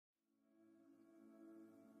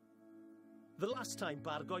The last time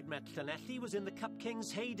Bargoed met Llanelli was in the Cup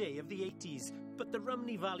Kings heyday of the 80s, but the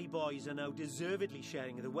Rumney Valley boys are now deservedly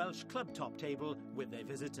sharing the Welsh club top table with their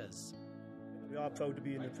visitors. We are proud to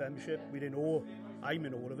be in the Premiership. We didn't know, I'm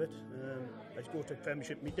in all of it. I go to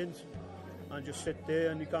Premiership meetings and just sit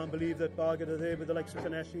there, and you can't believe that Bargoed are there with the likes of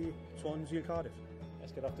Llanelli, Swansea and Cardiff.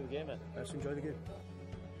 Let's get off to the game then. Let's enjoy the game.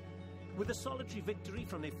 With a solitary victory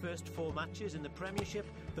from their first 4 matches in the Premiership,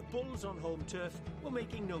 the Bulls on home turf were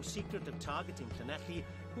making no secret of targeting Llanelli,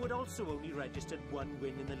 who had also only registered 1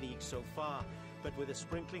 win in the league so far. But with a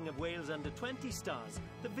sprinkling of Wales under-20 stars,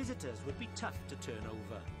 the visitors would be tough to turn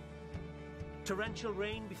over. Torrential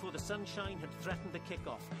rain before the sunshine had threatened the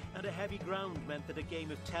kick-off, and a heavy ground meant that a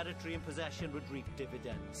game of territory and possession would reap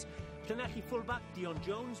dividends. Llanelli fullback Dion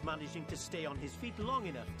Jones managing to stay on his feet long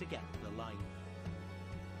enough to get to the line.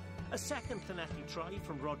 A second Llanelli try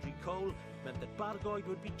from Rodri Cole meant that Bargoed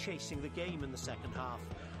would be chasing the game in the second half,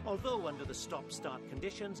 although under the stop-start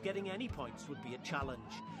conditions, getting any points would be a challenge.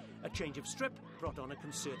 A change of strip brought on a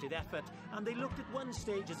concerted effort, and they looked at one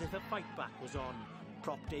stage as if a fight-back was on,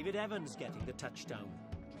 prop David Evans getting the touchdown.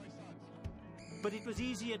 But it was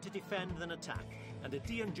easier to defend than attack, and a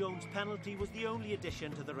Dion Jones penalty was the only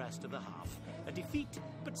addition to the rest of the half. A defeat,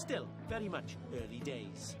 but still very much early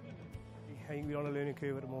days. I think we're on a learning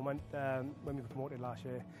curve at the moment. When we got promoted last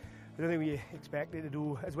year, I don't think we expected to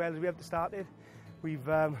do as well as we have to start it. We've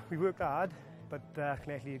worked hard, but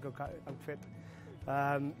Llanelli a good outfit.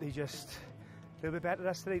 They just a little bit better than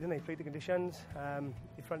us today, didn't they? Played the conditions,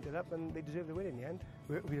 they fronted up, and they deserved the win in the end.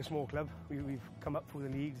 We're a small club. We've come up through the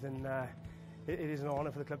leagues, and it is an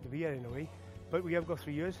honour for the club to be here in a way. But we have got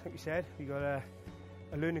 3 years, like we said. We've got a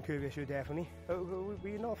learning curve issue, definitely. But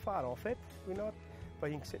we're not far off it. We're not. But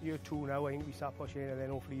I think year 2 now, I think we start pushing, and then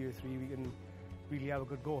hopefully year 3 we can really have a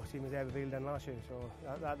good go, same as Evervale done last year. So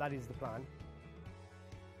that is the plan.